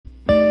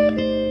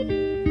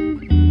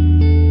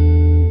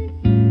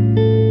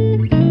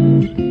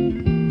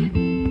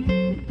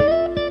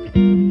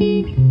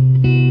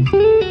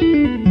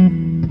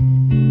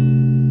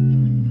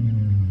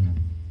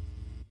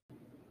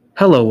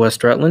Hello,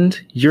 West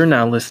Rutland. You're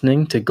now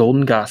listening to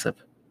Golden Gossip.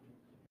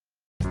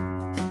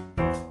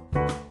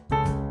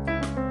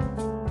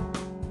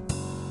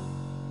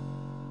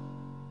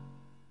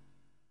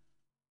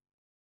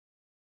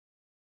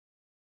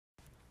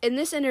 In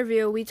this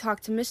interview, we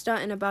talked to Miss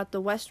Dutton about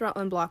the West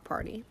Rutland Block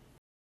party.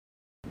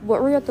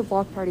 What were you at the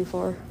block party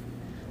for?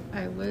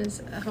 I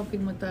was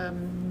helping with the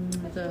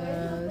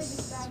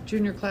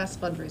junior class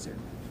fundraiser.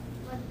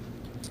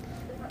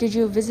 Did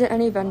you visit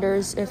any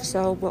vendors? If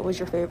so, what was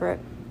your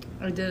favorite?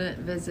 I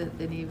didn't visit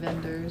any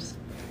vendors.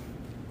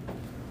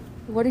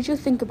 What did you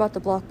think about the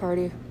block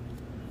party?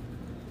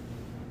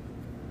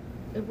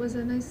 It was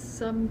a nice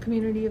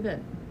community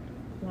event.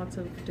 Lots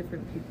of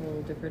different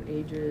people, different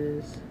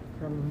ages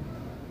from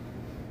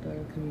the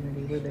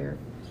community were there.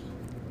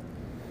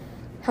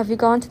 Have you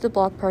gone to the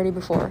block party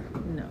before?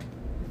 No.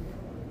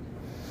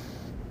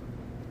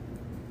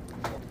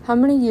 How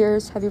many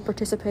years have you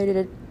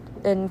participated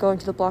in going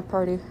to the block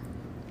party?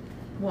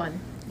 1.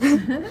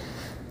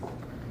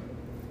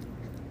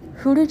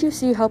 Who did you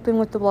see helping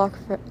with the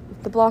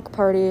block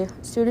party,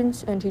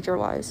 students and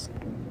teacher-wise?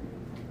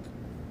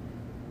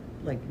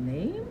 Like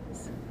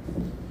names?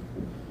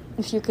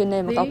 If you can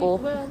name a couple.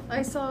 Well,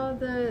 I saw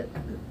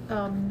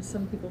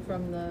some people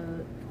from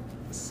the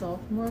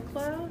sophomore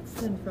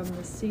class and from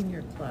the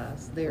senior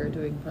class. They are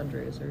doing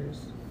fundraisers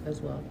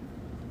as well,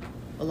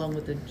 along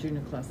with the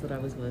junior class that I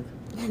was with.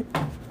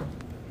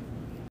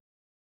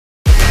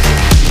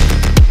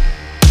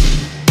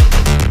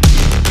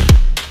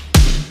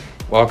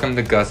 Welcome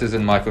to Gus's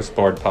and Michael's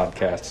Sport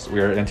Podcast.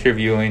 We are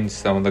interviewing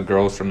some of the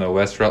girls from the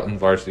West Rutland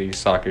Varsity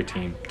Soccer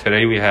Team.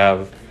 Today we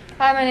have...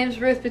 Hi, my name is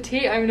Ruth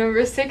Petit. I'm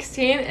number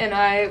 16, and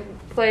I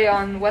play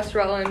on West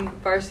Rutland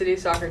Varsity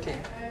Soccer Team.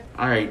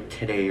 All right,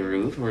 today,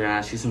 Ruth, we're going to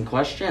ask you some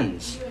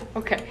questions.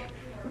 Okay.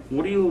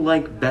 What do you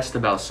like best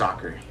about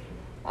soccer?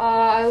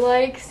 I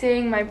like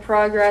seeing my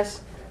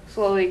progress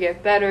slowly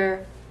get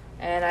better,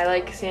 and I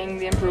like seeing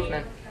the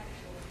improvement.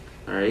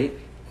 All right.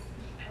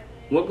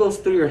 What goes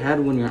through your head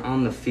when you're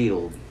on the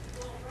field?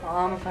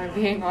 If I'm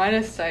being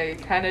honest, I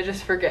kind of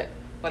just forget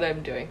what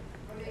I'm doing.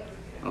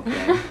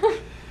 Okay.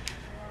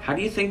 How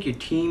do you think your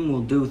team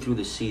will do through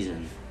the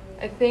season?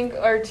 I think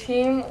our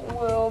team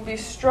will be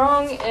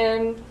strong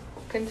and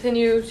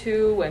continue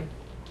to win.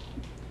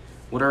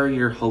 What are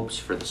your hopes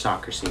for the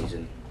soccer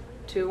season?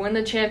 To win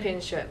the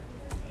championship.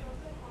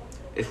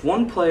 If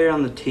one player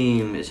on the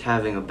team is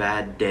having a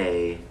bad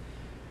day,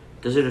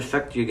 does it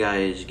affect you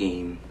guys'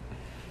 game?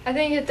 I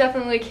think it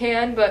definitely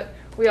can, but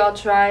we all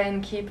try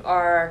and keep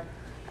our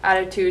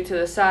attitude to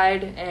the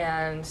side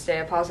and stay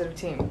a positive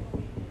team.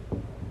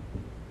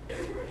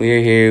 We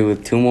are here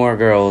with 2 more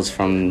girls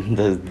from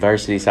the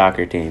varsity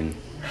soccer team.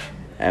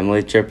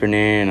 Emily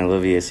Tripperner and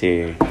Olivia's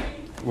here.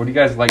 What do you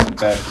guys like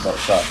best about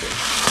soccer?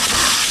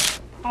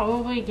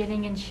 Probably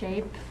getting in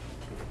shape.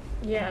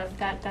 Yeah,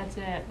 that's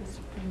it. That's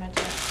pretty much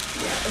it.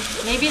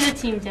 Yeah. Maybe the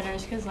team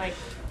dinners, because,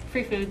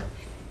 free food.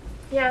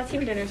 Yeah,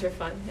 team dinners are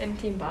fun, and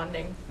team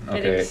bonding. Okay.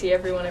 Getting to see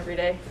everyone every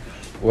day.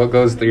 What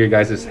goes through your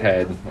guys'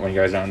 head when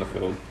you guys are on the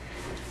field?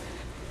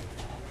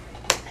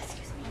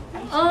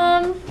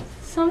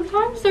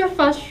 Sometimes they're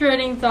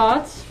frustrating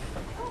thoughts.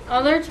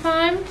 Other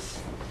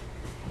times,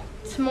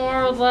 it's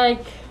more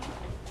like,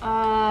 you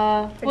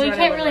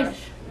can't really,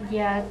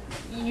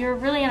 you're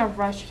really in a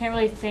rush. You can't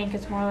really think.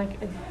 It's more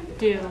like a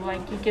do.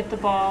 Like, you get the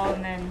ball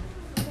and then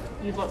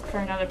you look for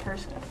another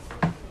person.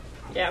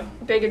 Yeah,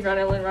 big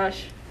adrenaline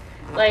rush.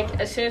 Like,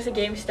 as soon as the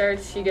game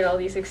starts, you get all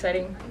these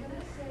exciting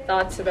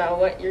thoughts about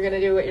what you're going to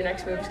do, what your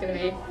next move is going to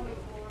be.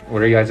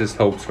 What are your guys'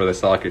 hopes for the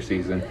soccer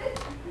season?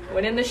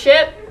 Winning the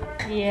ship.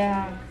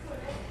 Yeah.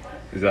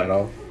 Is that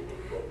all?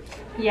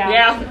 Yeah.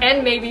 Yeah,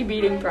 and maybe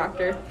beating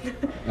Proctor.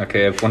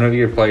 Okay, if one of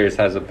your players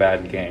has a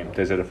bad game,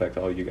 does it affect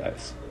all you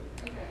guys?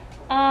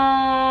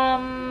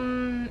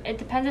 It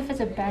depends if it's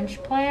a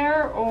bench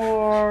player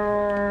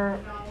or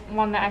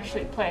one that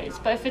actually plays.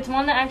 But if it's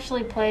one that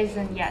actually plays,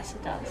 then yes,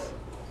 it does.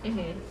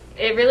 Mm-hmm.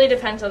 It really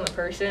depends on the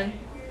person.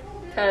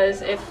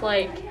 Because if,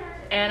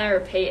 Anna or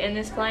Peyton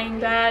is playing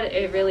bad,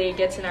 it really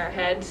gets in our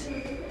heads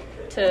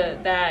to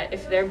that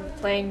if they're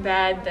playing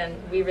bad, then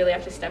we really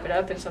have to step it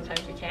up, and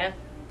sometimes we can't.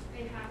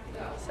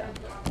 So.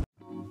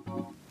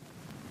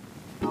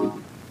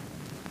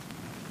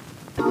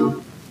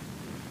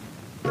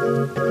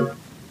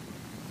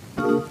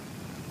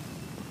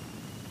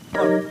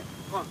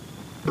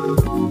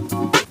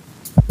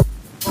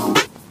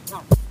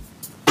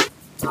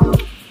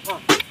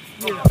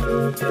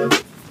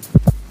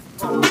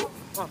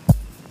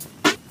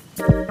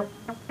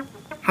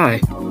 Hi,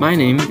 my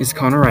name is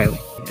Conner Reilly,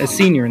 a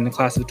senior in the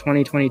class of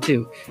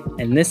 2022,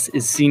 and this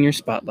is Senior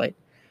Spotlight.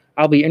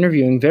 I'll be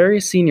interviewing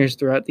various seniors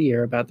throughout the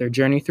year about their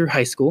journey through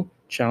high school,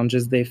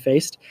 challenges they've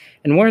faced,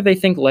 and where they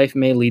think life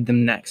may lead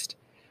them next.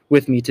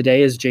 With me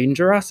today is Jaden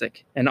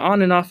Jarrosak, an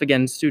on and off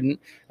again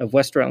student of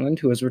West Rutland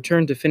who has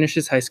returned to finish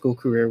his high school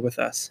career with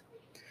us.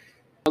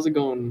 How's it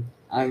going?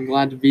 I'm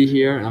glad to be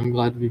here, and I'm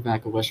glad to be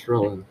back at West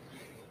Rutland.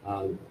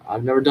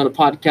 I've never done a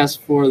podcast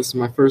before. This is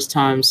my first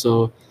time,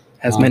 so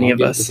as many of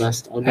us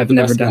have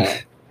never done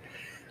it.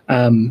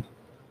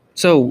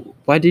 So,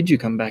 why did you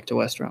come back to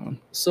West Rutland?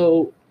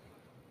 So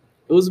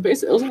it was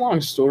a long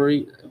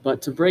story,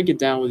 but to break it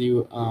down with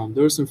you,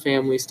 there was some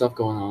family stuff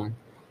going on,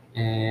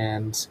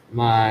 and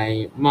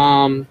my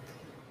mom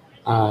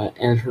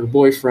and her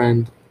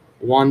boyfriend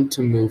wanted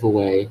to move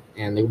away,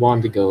 and they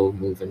wanted to go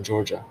move in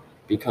Georgia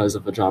because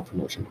of a job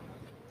promotion.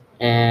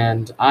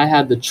 And I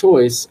had the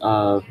choice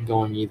of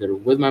going either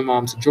with my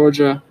mom to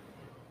Georgia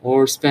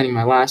or spending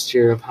my last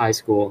year of high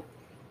school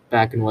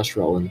back in West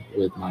Rutland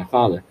with my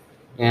father.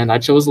 And I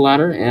chose the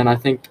latter, and I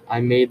think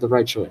I made the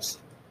right choice.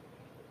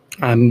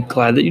 I'm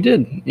glad that you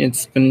did.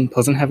 It's been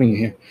pleasant having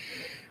you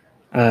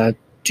here.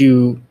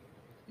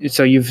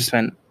 So you've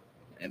spent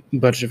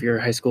much of your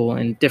high school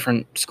in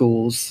different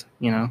schools,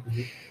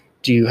 Mhm.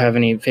 Do you have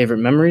any favorite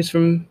memories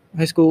from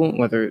high school,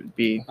 whether it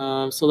be...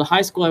 So the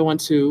high school I went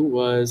to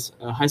was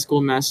a high school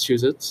in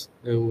Massachusetts.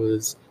 It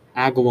was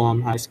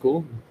Agawam High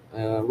School,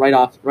 right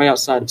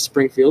outside of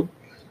Springfield.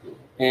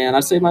 And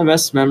I'd say my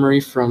best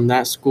memory from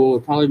that school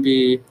would probably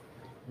be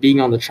being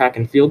on the track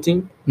and field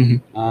team,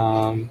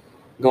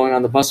 going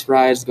on the bus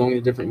rides, going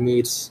to different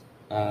meets,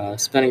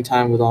 spending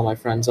time with all my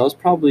friends. That was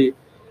probably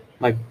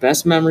my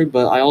best memory,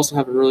 but I also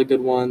have a really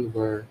good one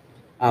where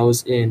I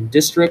was in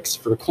districts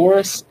for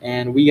chorus,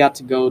 and we got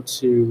to go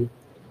to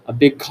a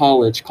big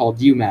college called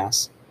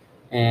UMass,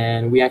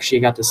 and we actually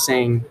got to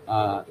sing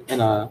in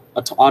a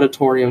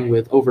auditorium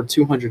with over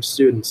 200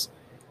 students,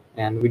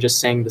 and we just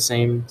sang the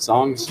same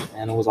songs,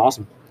 and it was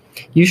awesome.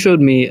 You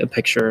showed me a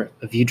picture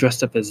of you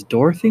dressed up as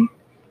Dorothy?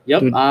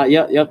 Yep.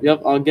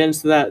 Yep. I'll get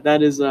into that.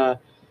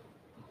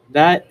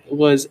 That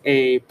was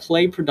a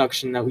play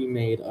production that we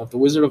made of The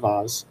Wizard of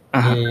Oz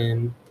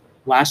in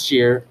last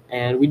year,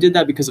 and we did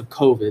that because of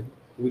COVID.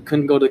 We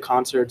couldn't go to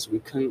concerts, we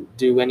couldn't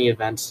do any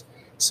events,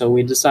 so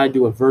we decided to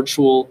do a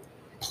virtual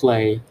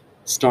play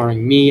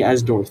starring me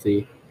as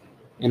Dorothy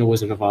in a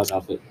Wizard of Oz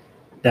outfit.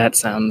 That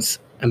sounds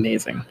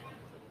amazing.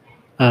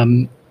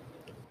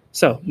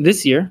 So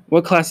this year,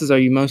 what classes are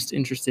you most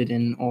interested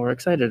in or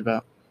excited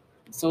about?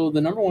 So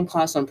the number one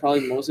class I'm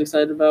probably most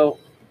excited about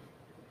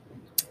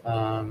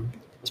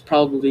is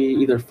probably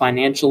either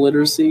financial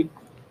literacy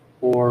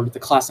or the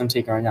class I'm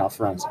taking right now,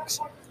 forensics.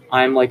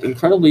 I'm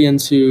incredibly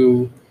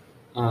into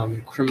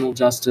criminal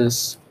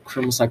justice,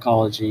 criminal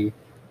psychology,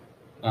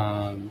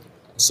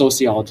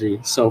 sociology.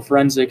 So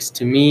forensics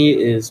to me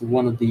is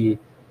one of the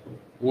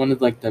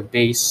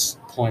base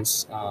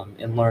points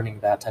in learning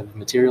that type of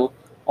material.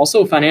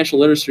 Also, financial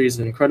literacy is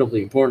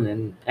incredibly important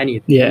in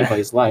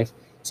anybody's life.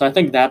 So I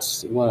think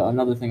that's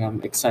another thing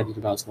I'm excited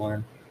about to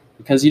learn,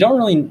 because you don't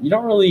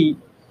really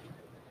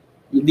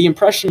the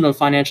impression of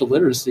financial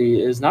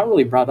literacy is not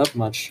really brought up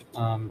much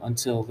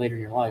until later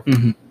in your life.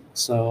 Mm-hmm.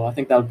 So I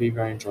think that would be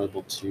very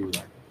enjoyable to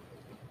learn.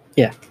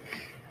 Yeah.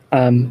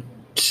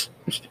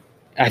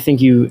 I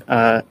think you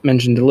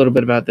mentioned a little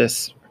bit about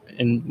this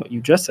in what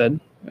you just said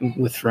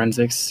with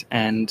forensics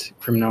and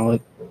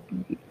criminology.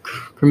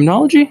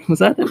 Was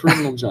that it?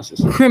 Criminal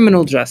justice.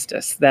 Criminal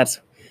justice.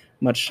 That's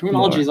much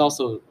Criminology more. is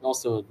also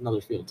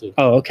another field too.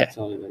 Oh, okay.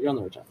 So you're on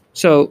the right track.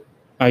 So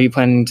are you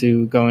planning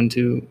to go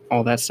into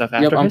all that stuff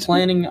after? Yep, I'm high school?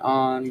 planning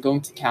on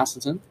going to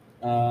Castleton.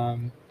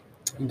 I'm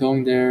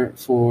going there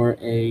for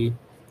a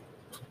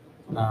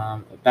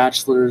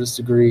bachelor's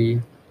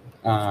degree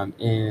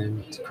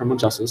in criminal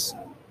justice.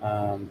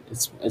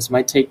 It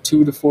might take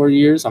 2 to 4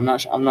 years. I'm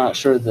not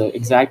sure the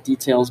exact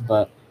details,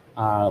 but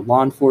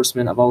law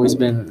enforcement, I've always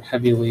been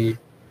heavily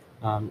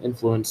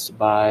influenced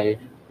by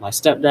my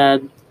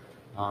stepdad.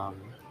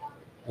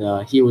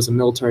 He was a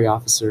military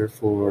officer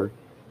for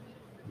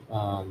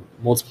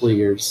multiple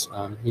years.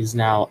 He's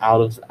now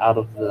out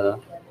of the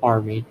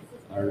Army,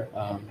 or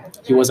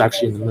he was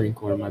actually in the Marine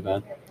Corps. My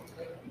bad,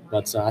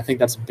 but I think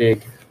that's a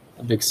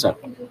big step.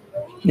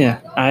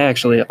 Yeah, I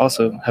actually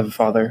also have a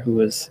father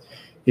who is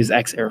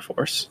ex-Air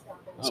Force,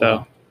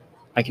 so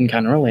I can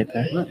kind of relate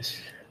there.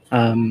 Nice.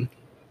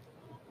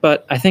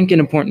 But I think an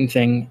important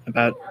thing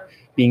about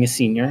being a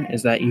senior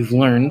is that you've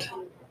learned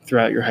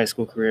throughout your high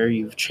school career,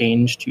 you've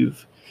changed,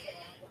 you've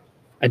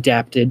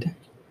adapted.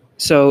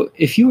 So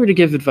if you were to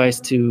give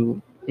advice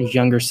to your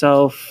younger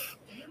self,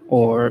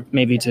 or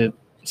maybe to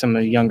some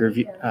of the younger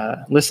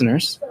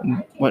listeners,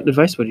 what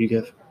advice would you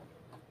give?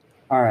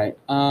 All right.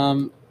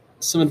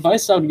 Some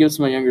advice I would give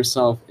to my younger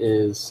self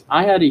is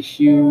I had a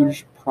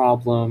huge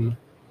problem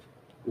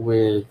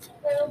with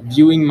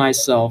viewing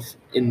myself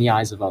in the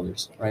eyes of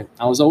others, right?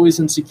 I was always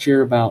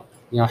insecure about,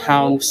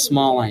 how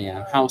small I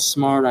am, how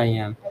smart I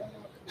am,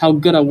 how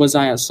good was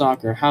I at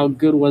soccer, how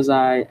good was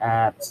I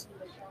at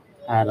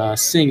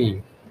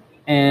singing.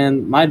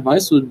 And my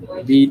advice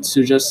would be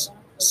to just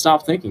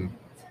stop thinking.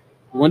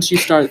 Once you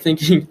start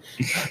thinking,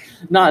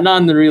 not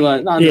in the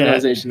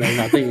realization that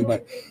you're not thinking,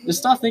 but just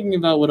stop thinking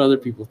about what other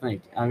people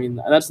think. I mean,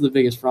 that's the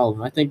biggest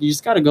problem. I think you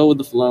just got to go with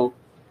the flow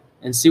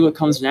and see what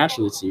comes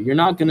naturally to you. You're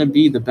not going to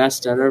be the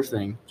best at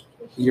everything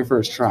your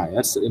first try.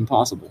 That's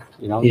impossible.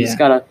 You just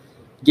got to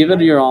give it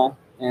your all,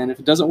 and if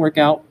it doesn't work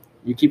out,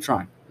 you keep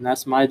trying. And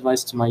that's my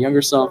advice to my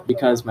younger self,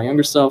 because my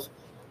younger self,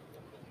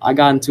 I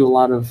got into a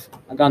lot of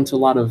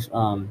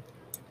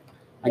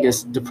I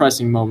guess,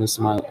 depressing moments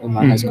in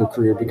my high school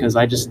career because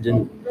I just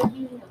didn't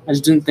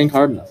think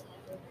hard enough.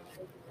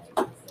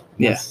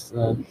 Yeah. That's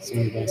some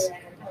advice.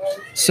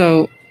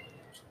 So,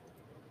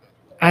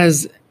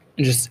 as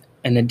just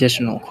an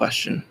additional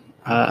question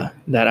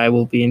that I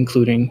will be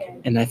including,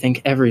 and I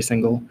think every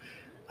single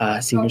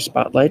senior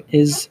spotlight,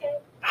 is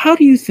how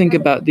do you think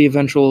about the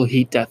eventual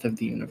heat death of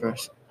the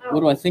universe? What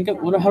do I think of?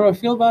 How do I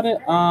feel about it?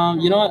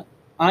 You know what?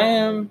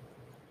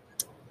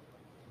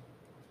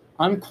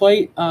 I'm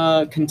quite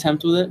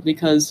content with it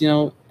because,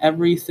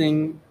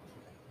 everything,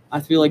 I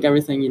feel like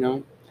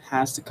everything,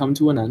 has to come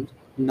to an end.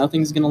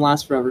 Nothing's going to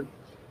last forever.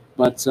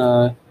 But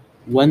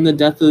when the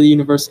death of the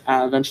universe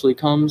eventually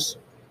comes,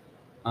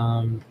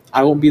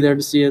 I won't be there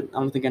to see it. I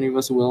don't think any of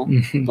us will.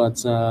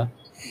 But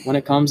when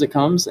it comes,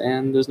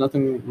 and there's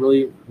nothing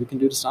really we can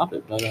do to stop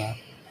it. But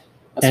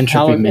that's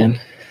Entropy, man.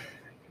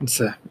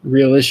 It's a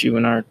real issue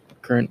in our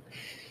current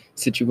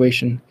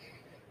situation.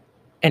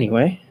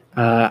 Anyway,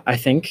 I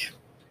think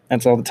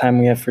that's all the time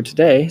we have for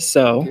today.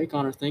 So, okay,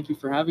 Connor, thank you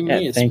for having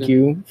me. It's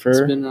been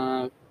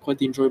quite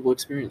the enjoyable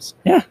experience.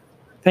 Yeah,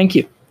 thank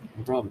you.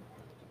 No problem.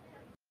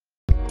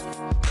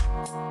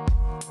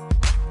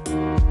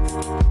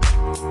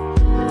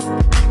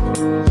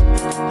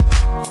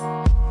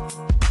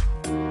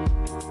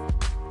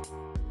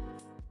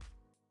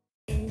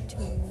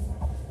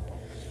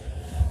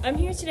 I'm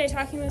here today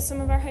talking with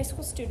some of our high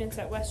school students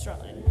at West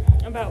Rutland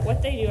about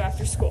what they do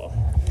after school.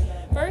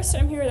 First,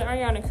 I'm here with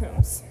Ariana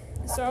Coombs.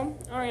 So,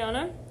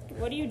 Ariana,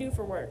 what do you do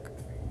for work?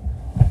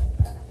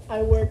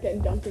 I work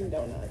at Dunkin'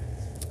 Donuts.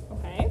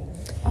 Okay.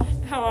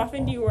 How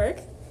often do you work?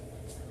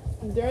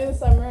 During the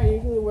summer, I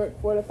usually work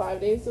 4 to 5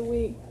 days a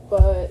week,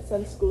 but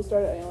since school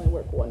started, I only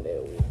work 1 day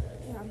a week.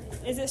 Yeah.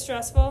 Is it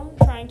stressful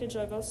trying to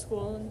juggle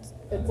school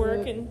and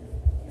work and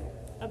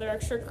other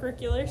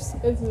extracurriculars?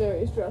 It's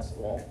very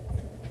stressful.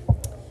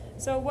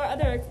 So what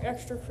other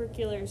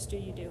extracurriculars do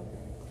you do?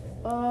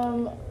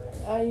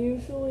 I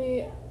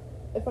usually,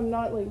 if I'm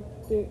not I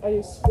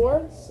do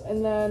sports,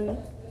 and then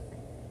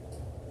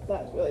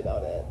that's really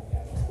about it.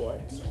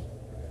 Sports.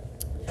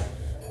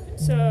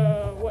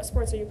 So what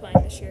sports are you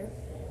playing this year?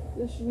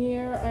 This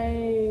year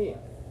I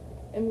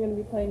am going to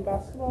be playing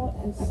basketball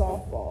and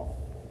softball.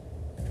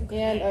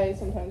 Okay. And I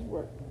sometimes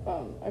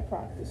I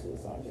practice with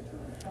the soccer team.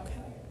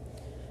 Okay.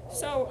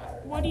 So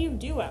what do you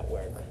do at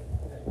work?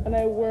 When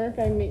I work,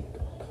 I make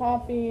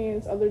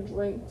coffees, other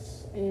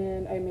drinks,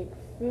 and I make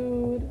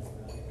food.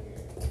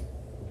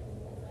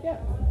 Yeah.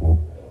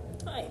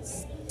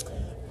 Nice.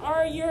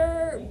 Are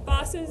your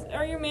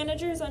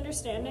managers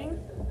understanding?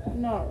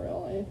 Not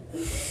really.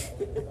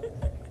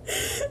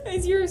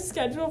 Is your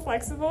schedule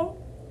flexible?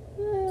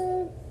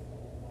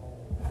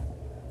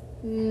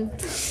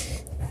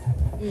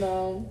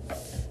 No.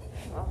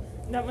 Well,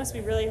 that must be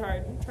really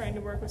hard, trying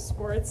to work with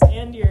sports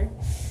and your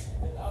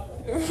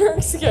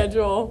work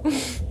schedule.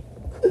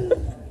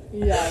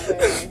 Yeah,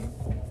 very.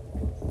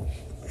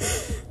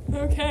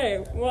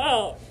 Okay,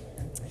 well,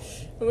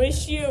 I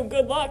wish you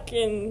good luck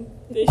in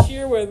this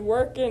year with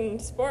work and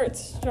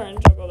sports, trying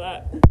to juggle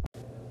that.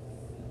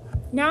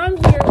 Now I'm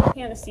here with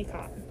Hannah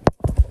Seacott.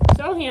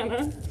 So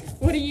Hannah,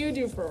 what do you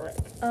do for work?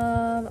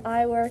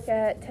 I work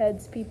at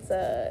Ted's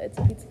Pizza. It's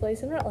a pizza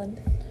place in Rutland.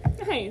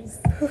 Nice.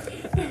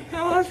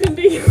 How often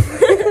do you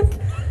work?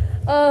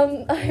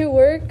 I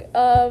work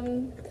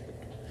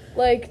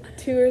like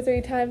 2 or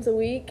 3 times a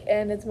week,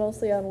 and it's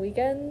mostly on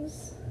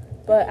weekends,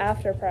 but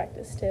after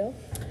practice too.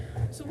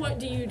 So what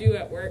do you do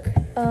at work?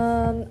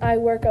 I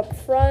work up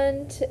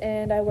front,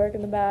 and I work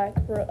in the back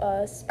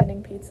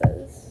spinning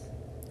pizzas.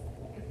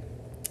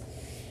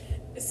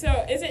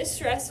 So is it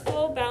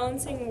stressful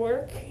balancing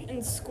work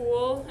and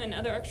school and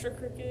other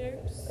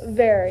extracurriculars?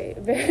 Very,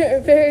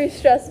 very, very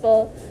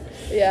stressful.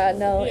 Yeah,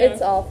 no, Yeah.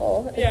 It's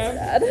awful. It's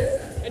sad.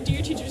 Do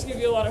your teachers give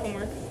you a lot of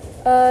homework?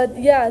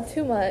 Yeah,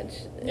 too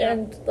much. Yeah.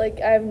 And,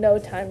 I have no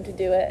time to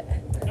do it.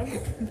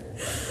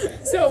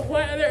 So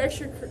what other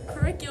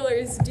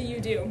extracurriculars do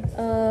you do?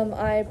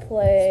 I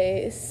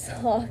play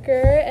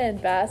soccer and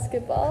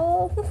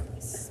basketball.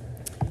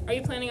 Are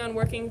you planning on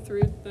working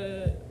through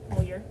the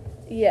whole year?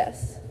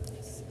 Yes.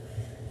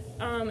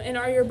 And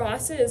are your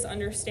bosses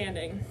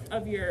understanding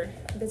of your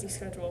busy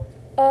schedule?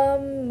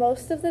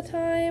 Most of the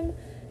time,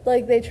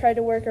 they try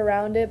to work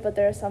around it, but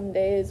there are some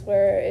days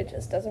where it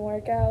just doesn't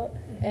work out,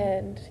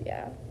 and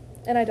yeah.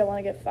 And I don't want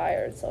to get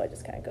fired, so I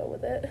just kind of go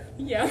with it.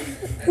 Yeah.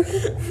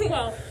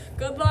 Well,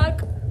 good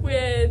luck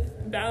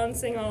with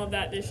balancing all of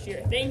that this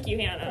year. Thank you,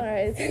 Hannah. All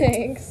right,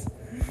 thanks.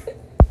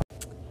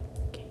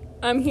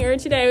 I'm here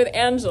today with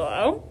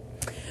Angelo.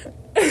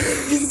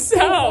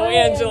 So,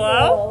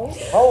 Angelo.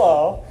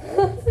 Hello.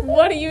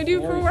 What do you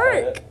do for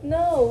work?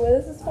 No,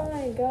 this is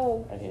fine.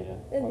 Go. I hate it.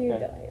 You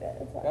don't hate it.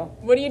 It's fine. Go.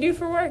 What do you do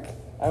for work?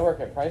 I work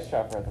at Price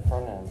Chopper at the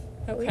front end.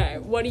 Okay,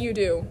 what do you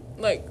do?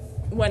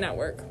 When at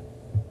work?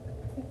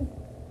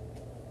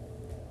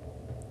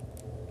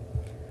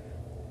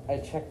 I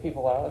check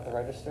people out at the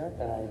register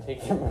and I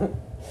take their money.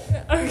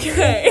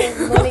 Okay.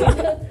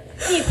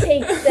 He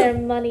takes their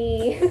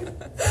money.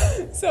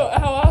 So,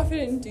 how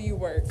often do you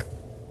work?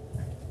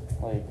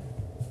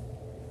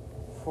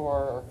 4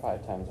 or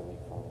 5 times a week,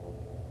 probably.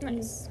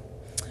 Nice.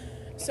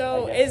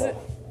 So is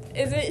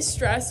it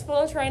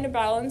stressful trying to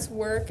balance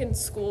work and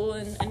school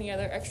and any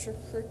other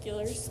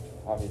extracurriculars?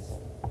 Obviously.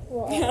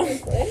 Well,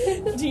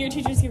 Yeah. Do your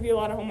teachers give you a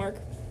lot of homework?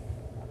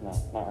 No,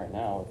 not right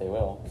now, but they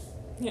will.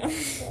 Yeah.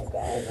 Oh, God.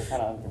 They're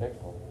kind of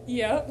unpredictable.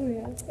 Yep. Oh,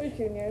 yeah. We're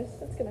juniors.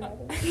 That's going to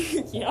happen.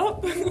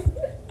 Yep.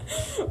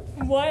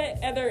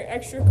 What other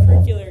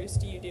extracurriculars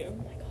do you do? Oh,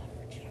 my God.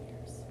 We're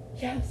juniors.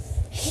 Yes.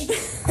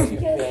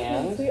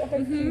 Band, We are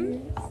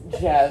juniors.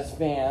 jazz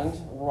band,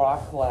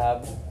 rock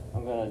lab.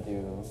 I'm going to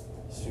do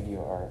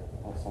studio art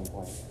at some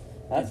point.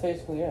 That's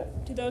basically it.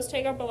 Do those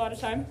take up a lot of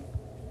time?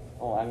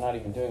 Oh, I'm not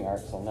even doing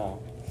art, so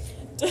no.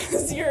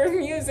 Does your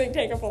music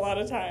take up a lot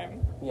of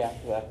time? Yeah,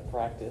 we have to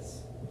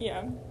practice. Yeah.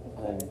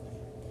 And then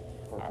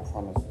for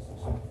performances and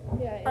stuff.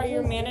 Yeah. Are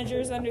your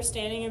managers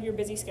understanding of your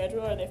busy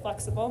schedule? Are they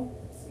flexible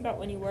about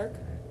when you work?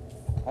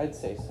 I'd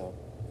say so.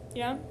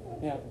 Yeah?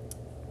 Yeah.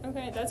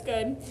 Okay, that's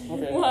good.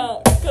 Okay.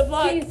 Well, good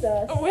luck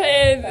Jesus.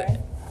 with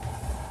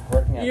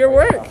Working at your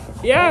White work.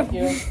 House. Yeah. Thank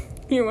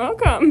you. You're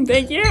welcome.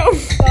 Thank you.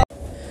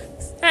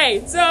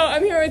 Hey, so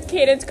I'm here with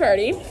Cadence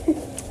Cardi.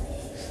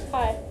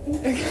 Hi.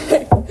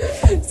 Okay.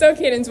 So,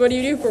 Cadence, what do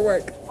you do for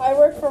work? I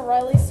work for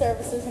Reilly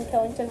Services in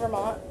Killington,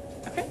 Vermont.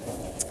 Okay.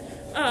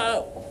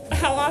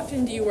 How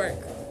often do you work?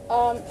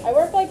 I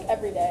work like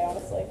every day,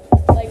 honestly.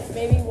 Like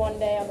maybe one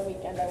day on the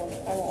weekend I won't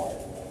work.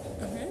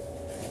 Okay.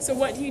 So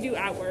what do you do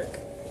at work?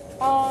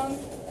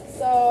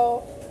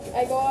 So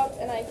I go up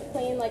and I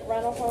clean like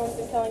rental homes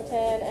in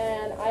Killington,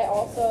 and I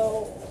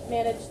also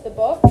manage the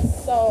books.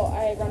 So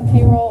I run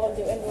payroll and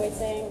do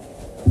invoicing,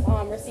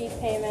 receive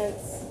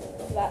payments,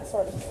 that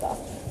sort of stuff.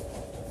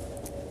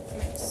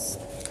 Nice.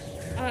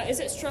 Is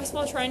it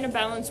stressful trying to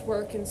balance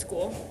work and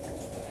school?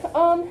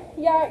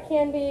 Yeah, it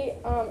can be.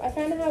 I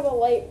kind of have a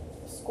light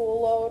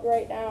school load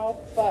right now,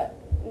 but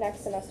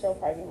next semester will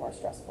probably be more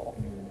stressful.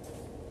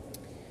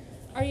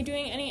 Are you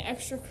doing any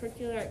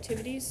extracurricular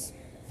activities?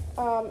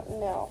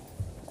 No,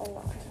 I'm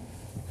not.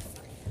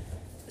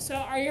 So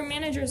are your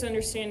managers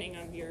understanding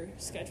of your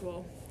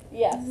schedule?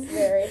 Yes,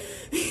 very.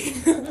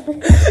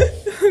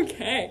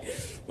 Okay.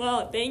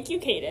 Well, thank you,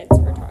 Cadence,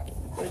 for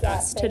talking with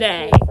us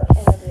today. Thank you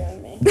for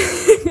interviewing me.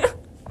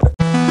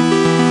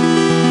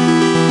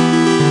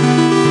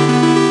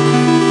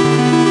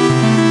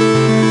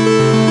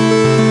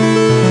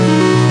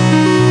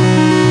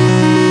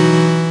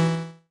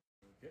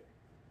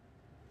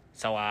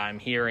 So I'm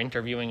here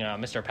interviewing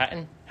Mr.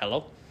 Patten.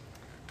 Hello.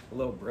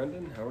 Hello,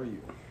 Brenden. How are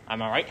you?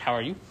 I'm all right. How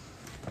are you?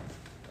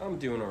 I'm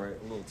doing all right.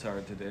 A little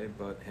tired today,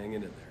 but hanging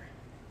in there.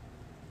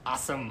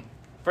 Awesome.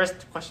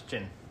 First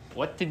question.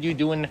 What did you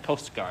do in the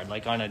Coast Guard,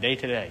 like on a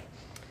day-to-day?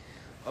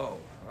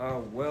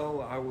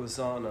 Well, I was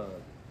on a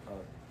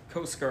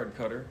Coast Guard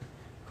cutter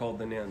called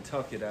the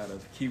Nantucket out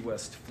of Key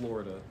West,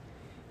 Florida.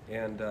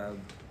 And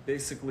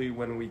basically,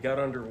 when we got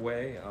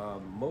underway,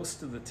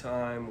 most of the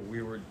time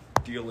we were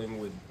dealing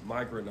with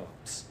migrant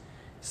ops.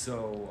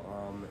 So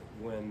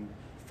when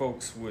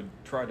folks would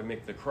try to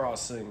make the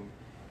crossing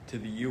to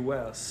the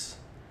U.S.,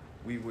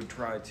 we would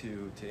try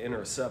to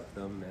intercept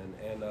them,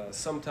 and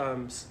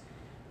sometimes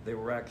they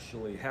were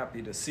actually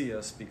happy to see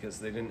us because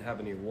they didn't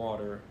have any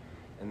water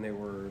and they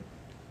were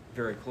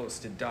very close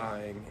to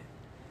dying.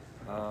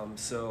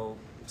 So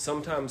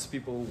sometimes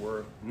people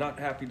were not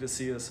happy to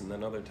see us, and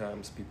then other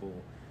times people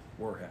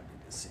were happy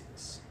to see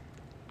us.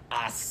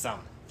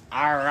 Awesome.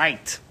 All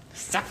right.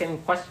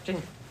 Second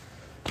question.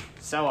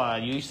 So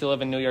you used to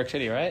live in New York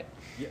City, right?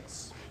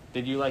 Yes.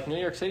 Did you like New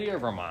York City or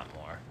Vermont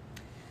more?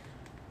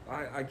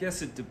 I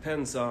guess it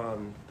depends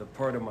on the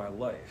part of my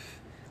life.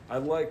 I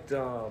liked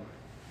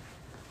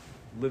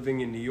living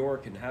in New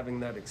York and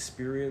having that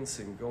experience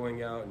and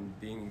going out and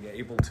being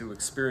able to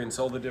experience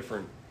all the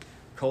different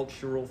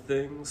cultural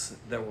things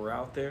that were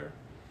out there.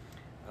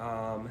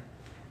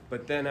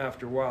 But then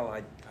after a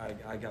while,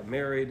 I got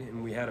married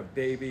and we had a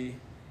baby,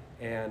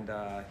 and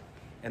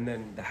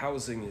then the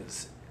housing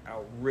is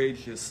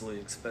outrageously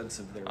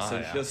expensive there.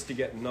 So just to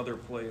get another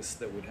place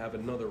that would have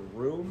another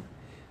room,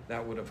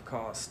 that would have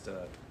cost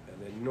an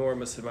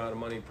enormous amount of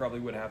money.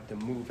 Probably would have to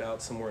move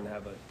out somewhere and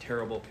have a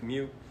terrible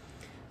commute.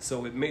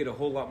 So it made a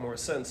whole lot more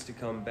sense to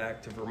come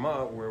back to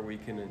Vermont, where we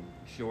can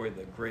enjoy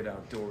the great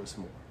outdoors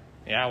more.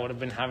 Yeah, I would have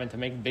been having to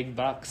make big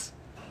bucks.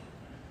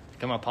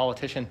 Become a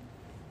politician.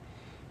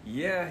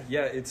 Yeah,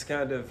 it's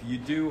kind of, you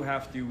do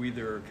have to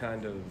either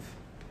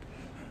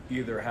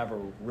have a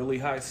really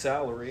high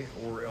salary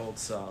or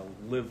else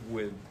live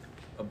with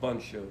a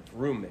bunch of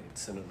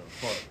roommates in an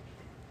apartment.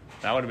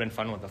 That would have been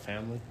fun with a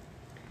family.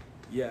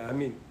 Yeah, I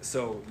mean,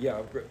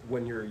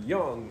 when you're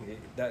young,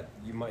 that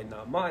you might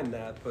not mind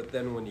that, but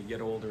then when you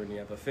get older and you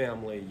have a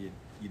family,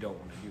 you don't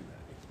want to do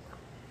that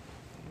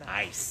anymore.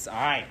 Nice. All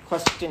right,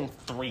 question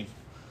 3.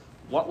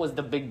 What was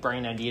the big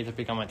brain idea to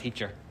become a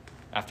teacher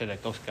after the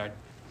Coast Guard?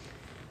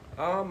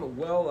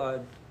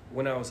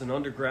 When I was an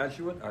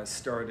undergraduate, I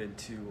started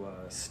to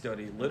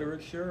study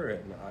literature,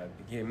 and I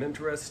became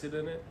interested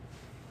in it.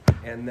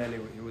 And then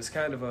it was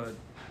kind of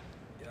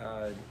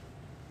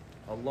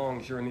a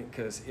long journey,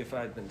 because if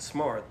I'd been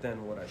smart,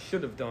 then what I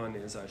should have done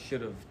is I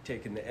should have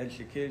taken the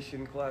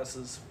education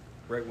classes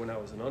right when I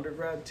was an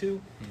undergrad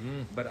too.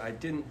 But I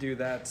didn't do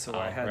that, so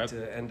I had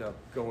to end up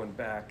going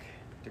back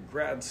to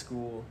grad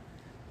school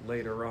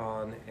later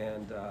on.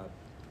 And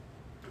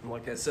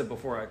like I said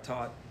before, I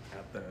taught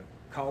at the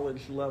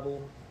college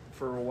level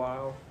for a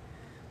while,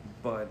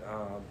 but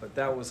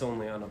that was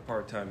only on a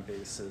part-time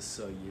basis,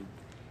 so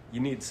you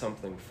need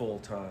something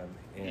full-time.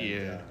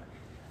 And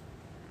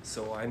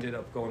so I ended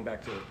up going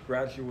back to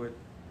graduate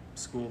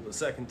school the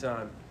second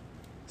time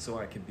so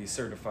I could be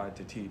certified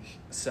to teach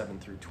 7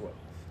 through 12.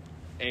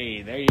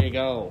 Hey, there you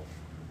go.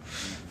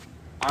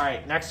 All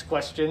right, next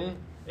question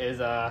is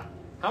how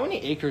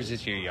many acres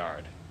is your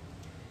yard?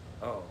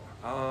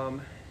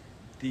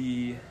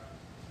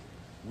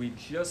 We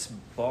just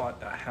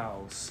bought a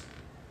house.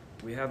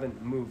 We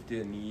haven't moved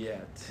in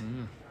yet,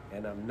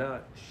 and I'm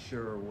not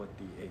sure what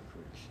the acreage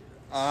is.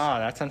 Oh,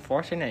 that's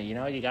unfortunate. You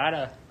know, you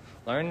gotta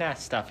learn that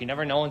stuff. You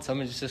never know when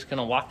someone's just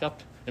gonna walk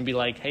up and be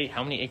like, "Hey,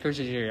 how many acres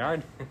is your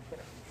yard?"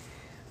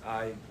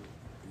 I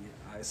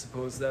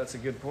suppose that's a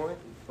good point,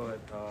 but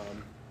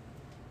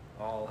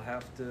I'll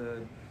have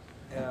to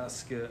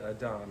ask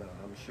Adana.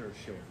 I'm sure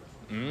she'll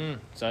know.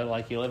 So,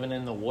 like, you living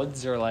in the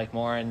woods or, like,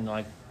 more in,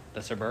 like,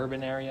 the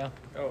suburban area?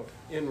 Oh,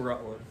 in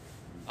Rutland.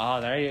 Oh,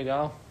 there you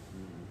go.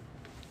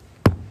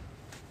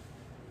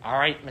 All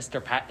right,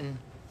 Mr. Patten.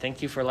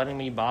 Thank you for letting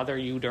me bother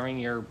you during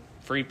your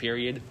free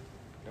period.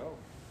 No,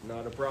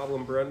 not a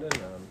problem, Brenden.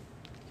 I'm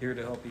here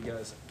to help you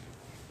guys.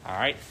 All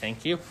right,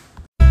 thank you.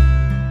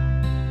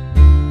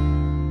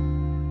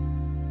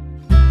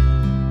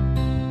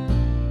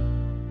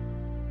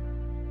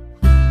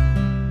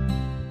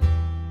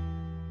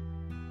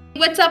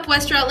 What's up,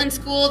 West Rutland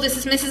School? This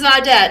is Mrs.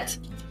 Audette.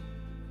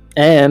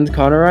 And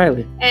Conner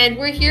Reilly. And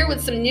we're here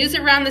with some news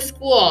around the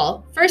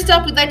school. First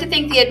up, we'd like to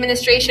thank the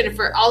administration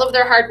for all of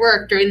their hard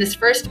work during this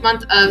first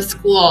month of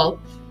school.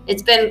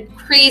 It's been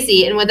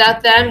crazy, and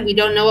without them, we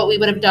don't know what we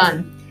would have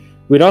done.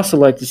 We'd also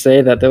like to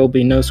say that there will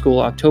be no school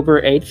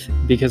October 8th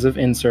because of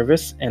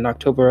in-service and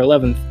October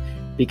 11th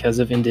because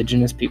of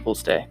Indigenous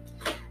Peoples Day.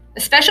 A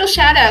special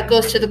shout out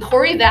goes to the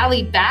Corey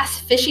Valley Bass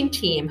Fishing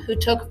Team, who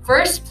took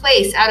first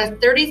place out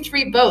of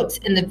 33 boats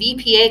in the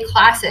VPA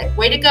Classic.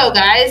 Way to go,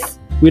 guys!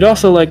 We'd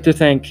also like to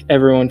thank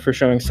everyone for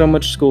showing so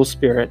much school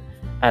spirit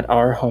at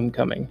our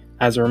homecoming.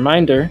 As a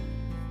reminder,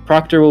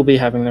 Proctor will be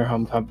having their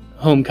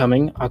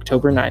homecoming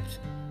October 9th.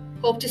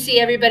 Hope to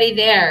see everybody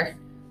there.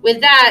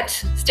 With that,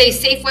 stay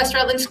safe, West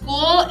Rutland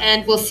School,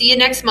 and we'll see you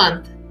next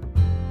month.